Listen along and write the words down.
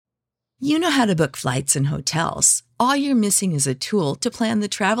You know how to book flights and hotels. All you're missing is a tool to plan the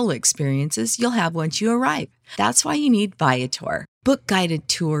travel experiences you'll have once you arrive. That's why you need Viator. Book guided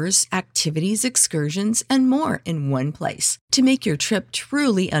tours, activities, excursions, and more in one place to make your trip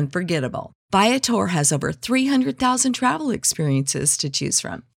truly unforgettable. Viator has over 300,000 travel experiences to choose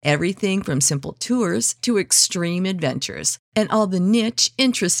from. Everything from simple tours to extreme adventures and all the niche,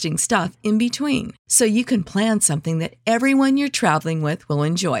 interesting stuff in between. So you can plan something that everyone you're traveling with will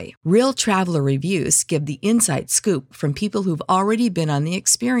enjoy. Real traveler reviews give the inside scoop from people who've already been on the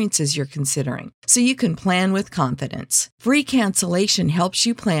experiences you're considering. So you can plan with confidence. Free cancellation helps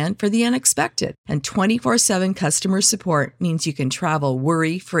you plan for the unexpected. And 24/7 customer support means you can travel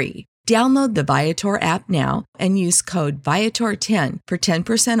worry-free. Download the Viator app now and use code Viator10 for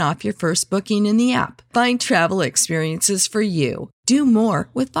 10% off your first booking in the app. Find travel experiences for you. Do more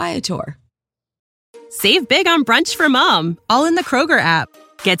with Viator. Save big on brunch for mom, all in the Kroger app.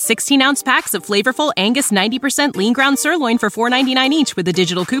 Get 16-ounce packs of flavorful Angus 90% lean ground sirloin for $4.99 each with a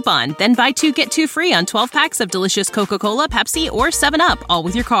digital coupon. Then buy 2, get 2 free on 12 packs of delicious Coca-Cola, Pepsi, or 7-Up, all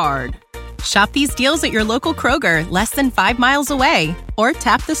with your card. Shop these deals at your local Kroger, less than 5 miles away. Or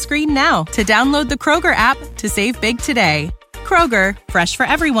tap the screen now to download the Kroger app to save big today. Kroger, fresh for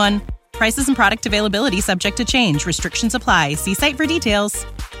everyone. Prices and product availability subject to change. Restrictions apply. See site for details.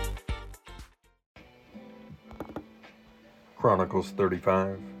 Chronicles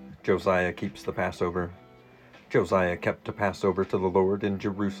 35. Josiah keeps the Passover. Josiah kept the Passover to the Lord in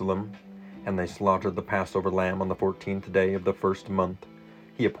Jerusalem, and they slaughtered the Passover lamb on the 14th day of the first month.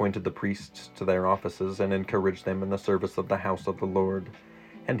 He appointed the priests to their offices and encouraged them in the service of the house of the Lord.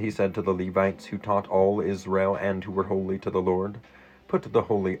 And he said to the Levites who taught all Israel and who were holy to the Lord, "Put the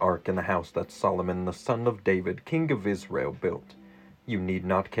holy ark in the house that Solomon the son of David, king of Israel, built. You need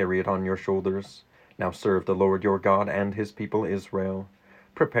not carry it on your shoulders. Now serve the Lord your God and his people Israel.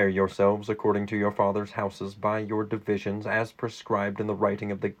 Prepare yourselves according to your fathers' houses by your divisions, as prescribed in the writing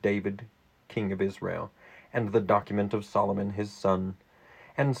of the David, king of Israel, and the document of Solomon his son.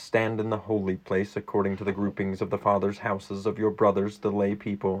 And stand in the holy place according to the groupings of the fathers' houses of your brothers the lay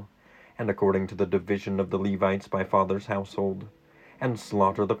people, and according to the division of the Levites by father's household. And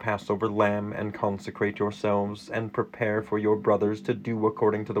slaughter the Passover lamb, and consecrate yourselves, and prepare for your brothers to do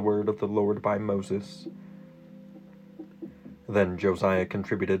according to the word of the Lord by Moses." Then Josiah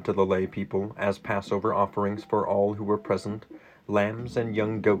contributed to the lay people, as Passover offerings for all who were present, lambs and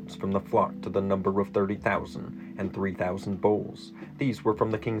young goats from the flock to the number of 30,000, and 3,000 bulls. These were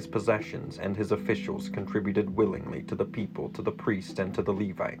from the king's possessions, and his officials contributed willingly to the people, to the priests, and to the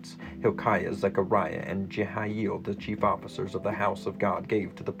Levites. Hilkiah, Zechariah, and Jehiel, the chief officers of the house of God,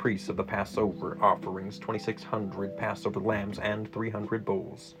 gave to the priests of the Passover offerings 2,600 Passover lambs and 300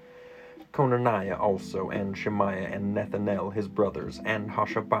 bulls. Conaniah also, and Shemaiah, and Nethanel his brothers, and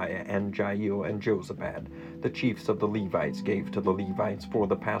Hashabiah, and Jael, and Jozabad, the chiefs of the Levites, gave to the Levites for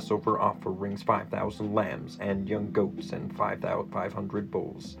the Passover offerings 5,000 lambs, and young goats, and 500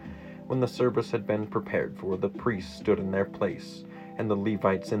 bulls. When the service had been prepared for, the priests stood in their place, and the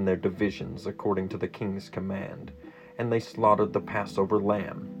Levites in their divisions, according to the king's command. And they slaughtered the Passover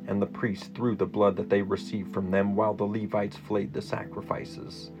lamb, and the priests threw the blood that they received from them, while the Levites flayed the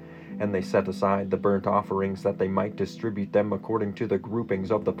sacrifices. And they set aside the burnt offerings, that they might distribute them according to the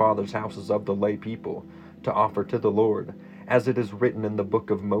groupings of the fathers' houses of the lay people, to offer to the Lord, as it is written in the book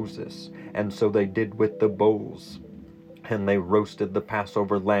of Moses. And so they did with the bulls. And they roasted the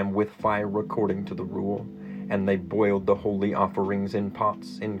Passover lamb with fire according to the rule. And they boiled the holy offerings in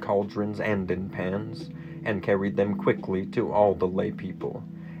pots, in cauldrons, and in pans, and carried them quickly to all the lay people.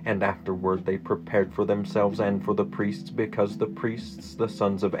 And afterward they prepared for themselves and for the priests, because the priests, the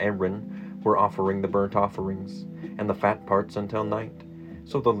sons of Aaron, were offering the burnt offerings, and the fat parts until night.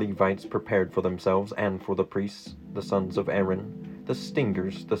 So the Levites prepared for themselves and for the priests, the sons of Aaron. The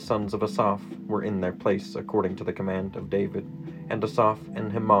stingers, the sons of Asaph, were in their place according to the command of David. And Asaph,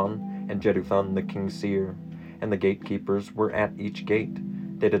 and Heman, and Jeduthun the king's seer. And the gatekeepers were at each gate.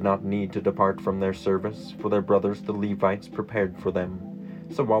 They did not need to depart from their service, for their brothers the Levites prepared for them.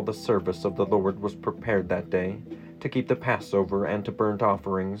 So while the service of the Lord was prepared that day, to keep the Passover and to burnt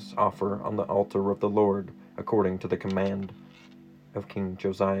offerings, offer on the altar of the Lord, according to the command of King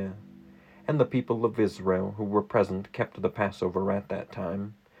Josiah. And the people of Israel who were present kept the Passover at that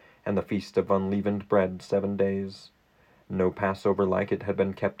time, and the feast of unleavened bread 7 days. No Passover like it had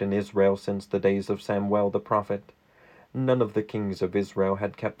been kept in Israel since the days of Samuel the prophet. None of the kings of Israel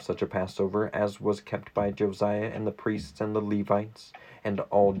had kept such a Passover as was kept by Josiah and the priests and the Levites, and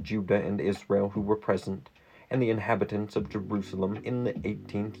all Judah and Israel who were present, and the inhabitants of Jerusalem. In the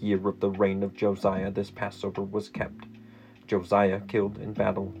 18th year of the reign of Josiah this Passover was kept. Josiah killed in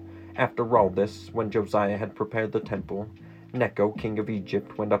battle, After all this, when Josiah had prepared the temple, Necho, king of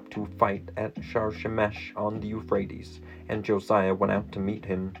Egypt, went up to fight at Shar-shemesh on the Euphrates, and Josiah went out to meet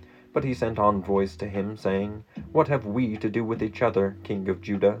him. But he sent envoys to him, saying, What have we to do with each other, king of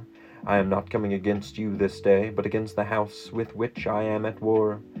Judah? I am not coming against you this day, but against the house with which I am at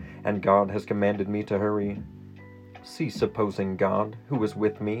war, and God has commanded me to hurry. Cease opposing God, who is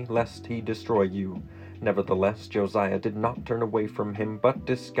with me, lest he destroy you. Nevertheless, Josiah did not turn away from him, but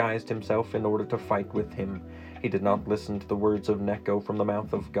disguised himself in order to fight with him. He did not listen to the words of Necho from the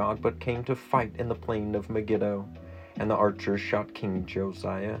mouth of God, but came to fight in the plain of Megiddo. And the archers shot King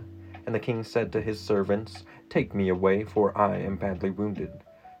Josiah. And the king said to his servants, Take me away, for I am badly wounded.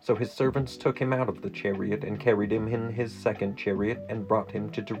 So his servants took him out of the chariot, and carried him in his second chariot, and brought him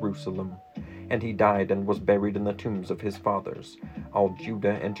to Jerusalem. And he died and was buried in the tombs of his fathers. All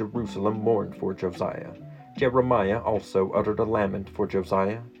Judah and Jerusalem mourned for Josiah. Jeremiah also uttered a lament for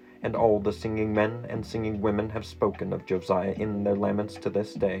Josiah, and all the singing men and singing women have spoken of Josiah in their laments to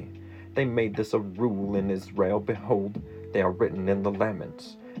this day. They made this a rule in Israel. Behold, they are written in the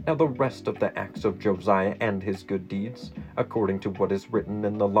laments. Now the rest of the acts of Josiah and his good deeds, according to what is written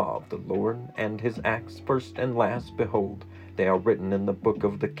in the law of the Lord, and his acts first and last, behold, they are written in the book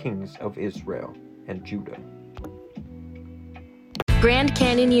of the kings of Israel and Judah. Grand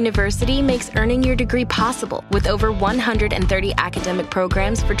Canyon University makes earning your degree possible with over 130 academic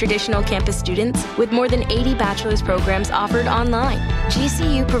programs for traditional campus students, with more than 80 bachelor's programs offered online.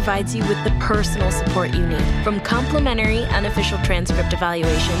 GCU provides you with the personal support you need, from complimentary unofficial transcript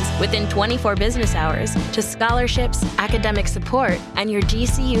evaluations within 24 business hours to scholarships, academic support, and your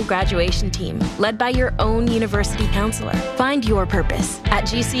GCU graduation team, led by your own university counselor. Find your purpose at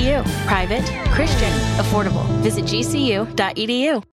GCU. Private, Christian, affordable. Visit gcu.edu.